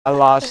I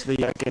lost the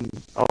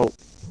oh.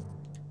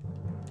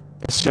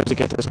 It's just to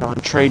get this on.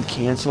 Trade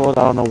canceled.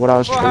 I don't know what I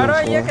was Well, how do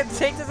I trading for.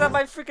 take this on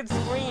my freaking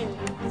screen?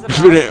 Does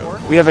it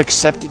work? We have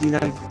accepted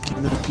United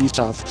Kingdom peace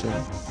offer.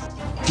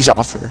 Peace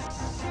offer.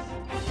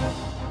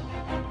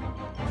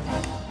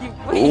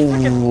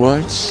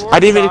 What? I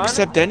didn't even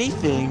accept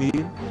anything,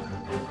 dude.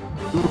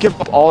 We will give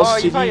up all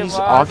cities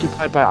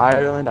occupied by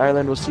Ireland.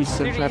 Ireland will see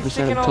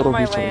 75% of total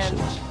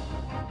resources.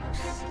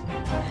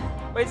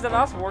 Wait, is the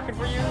mouse working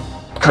for you?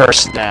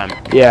 Curse them.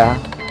 Yeah.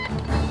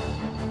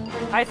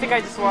 I think I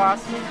just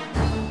lost.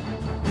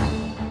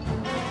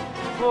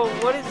 Whoa,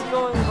 what is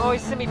going on? Oh, he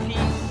sent me peace.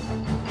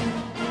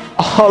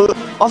 All the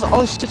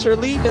shits are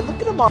leaving. Look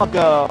at them all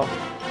go.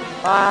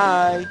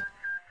 Bye.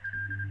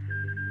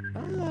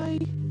 Bye.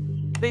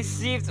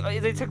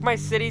 They took my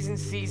cities and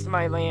seized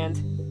my land.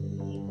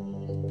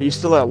 Are you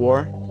still at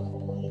war?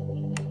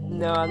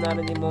 No, I'm not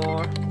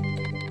anymore.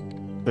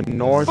 The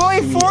North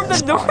Fully Sea formed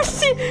the North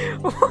Sea?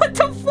 What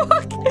the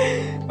fuck?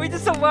 We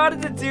just allowed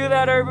him to do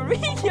that, Urban. We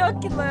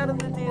fucking allowed him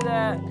to do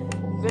that.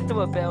 We have to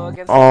rebel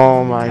against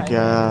Oh my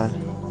god.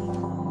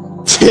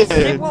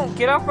 It won't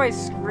get off my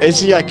screen. Is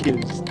he like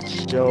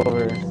show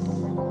over?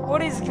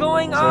 What is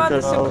going on? The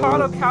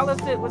Sokoto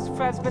Caliphate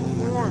has been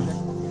formed.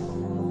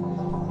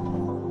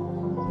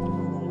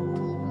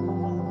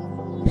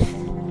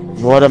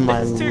 What am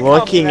I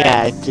looking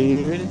at,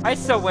 dude? I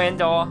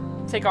surrender.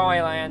 Take all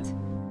my land.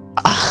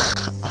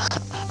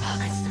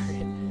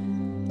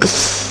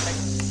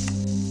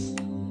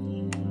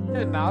 Did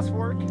the mouse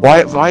work?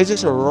 Why is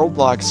this a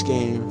Roblox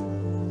game?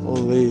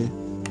 Holy.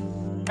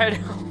 I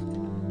know.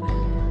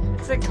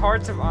 It's like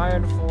Hearts of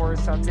Iron 4 or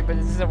something, but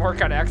it doesn't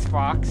work on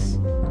Xbox.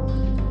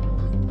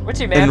 What's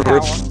your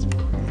manpower?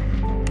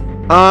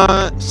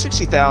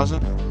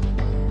 60,000.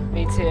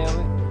 Me too.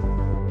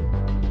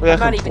 I'm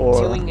not even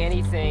doing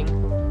anything.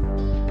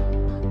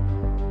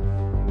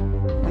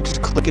 I'm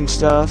just clicking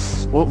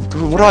stuff. What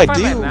do I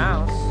do? My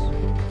mouse.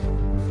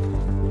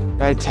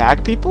 Do I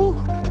attack people?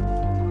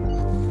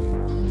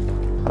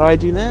 How do I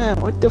do that?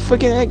 What the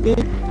fucking heck,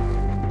 dude?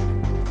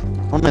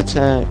 I'm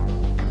attack.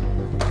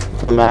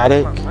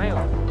 Dramatic.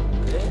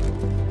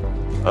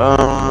 No,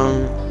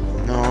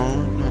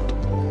 not.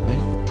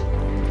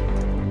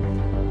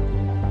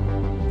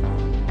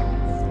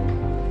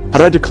 How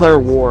do I declare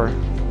war?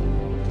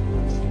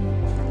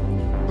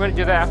 You want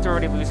to do that after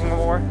already losing the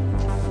war?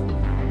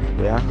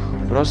 Yeah.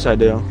 What else do I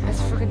do?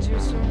 That's freaking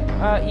juicy.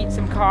 Eat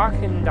some cock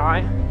and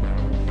die.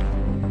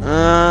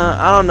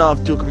 I don't know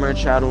if Duke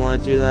Merchad would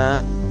want to do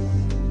that.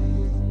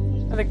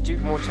 I think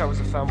Duke Merchad was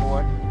a fun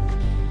boy.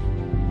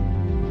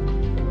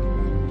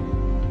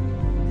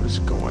 What is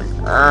going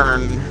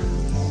on?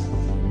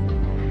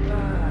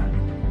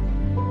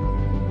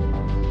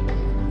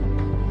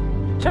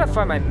 Trying to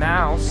find my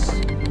mouse.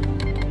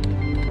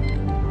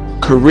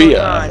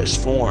 Korea is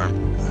formed.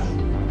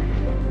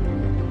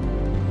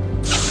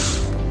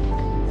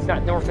 It's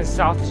not north and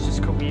south, it's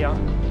just Korea.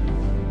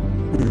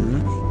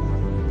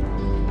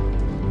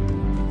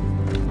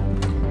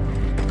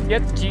 Yeah,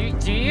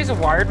 do you use a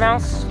wired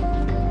mouse?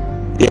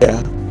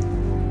 Yeah.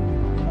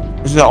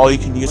 Isn't that all you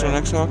can use on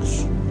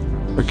Xbox?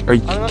 Or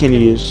can you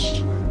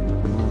use?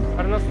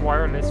 I don't know if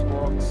wireless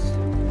works.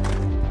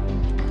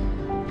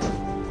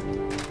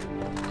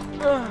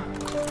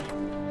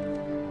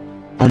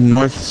 On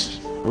North.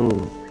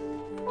 Ooh.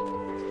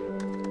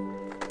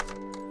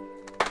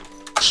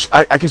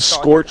 I can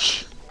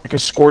scorch. I can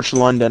scorch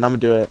London. I'm gonna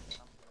do it.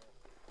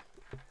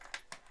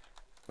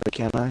 Wait,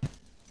 can I?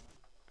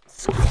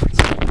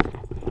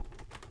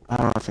 I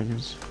don't know if I can.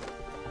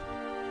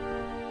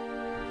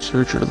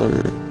 Search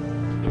alert.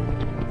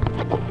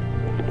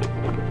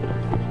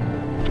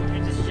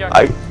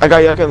 I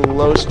got yucking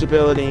low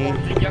stability.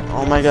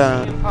 Oh my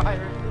god.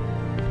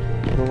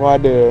 What do I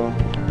do?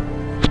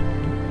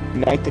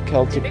 Unite the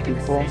Celtic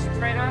people?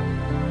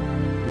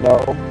 No.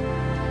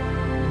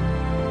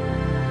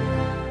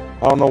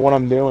 I don't know what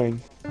I'm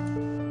doing.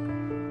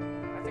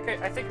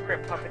 I think we're a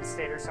puppet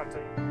state or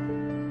something.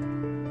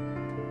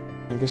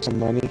 I get some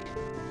money.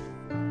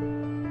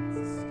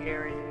 This is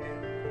scary,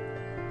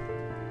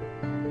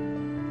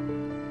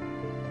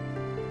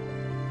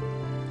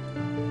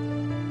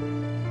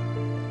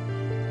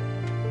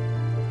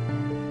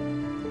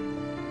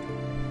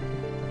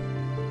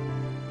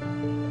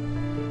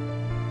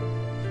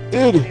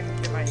 dude.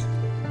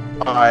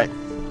 Alright,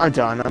 I'm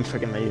done. I'm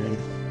freaking leaving.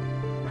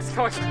 What's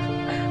going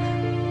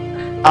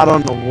on? I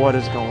don't know what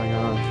is going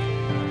on.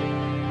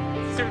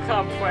 It's too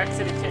complex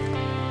and it can't.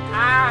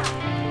 Ah!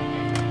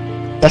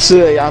 That's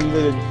it. I'm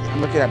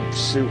looking at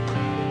soup.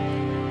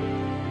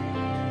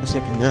 What's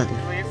happening? Did you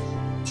leave?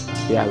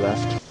 Yeah, I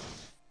left.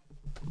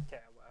 Okay,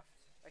 I left.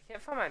 I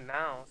can't find my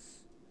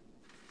mouse.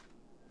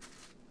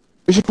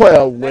 We should play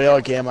a whale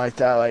game like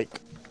that, like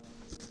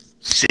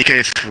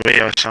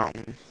CK3 or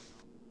something.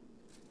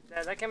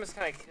 Yeah, that game was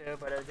kind of cool,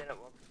 but it didn't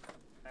work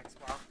on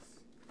Xbox.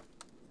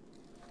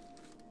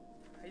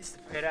 I used to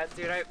play that,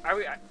 dude.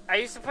 I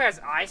used to play as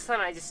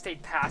Iceland. I just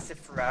stayed passive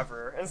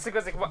forever. And so it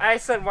was like, well,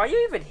 Iceland, why are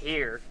you even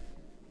here?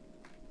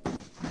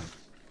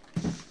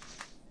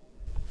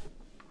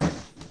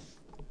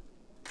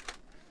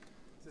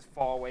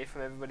 far away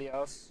from everybody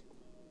else.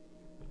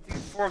 You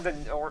formed the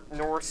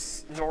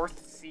North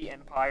Sea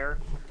Empire.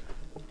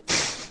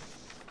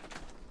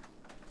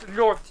 The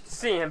North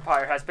Sea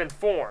Empire has been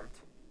formed.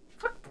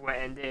 Fuck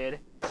Britain did.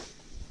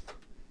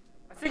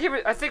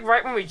 I think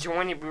right when we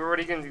joined it, we were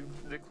already gonna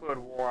declare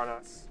war on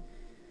us.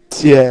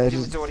 Yeah,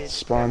 just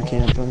spawn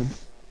camping.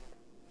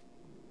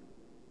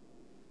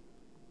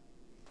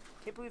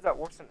 Can't believe that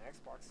works on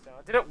Xbox now.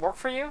 Did it work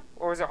for you,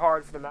 or was it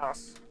hard for the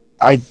mouse?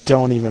 I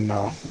don't even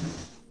know.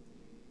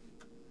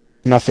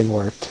 Nothing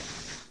worked.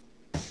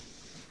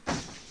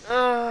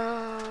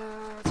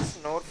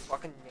 Just no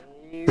fucking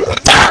name.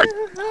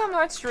 I'm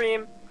not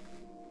stream.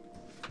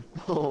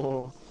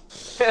 Oh.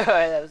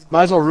 That was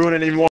Might as well ruin it even more.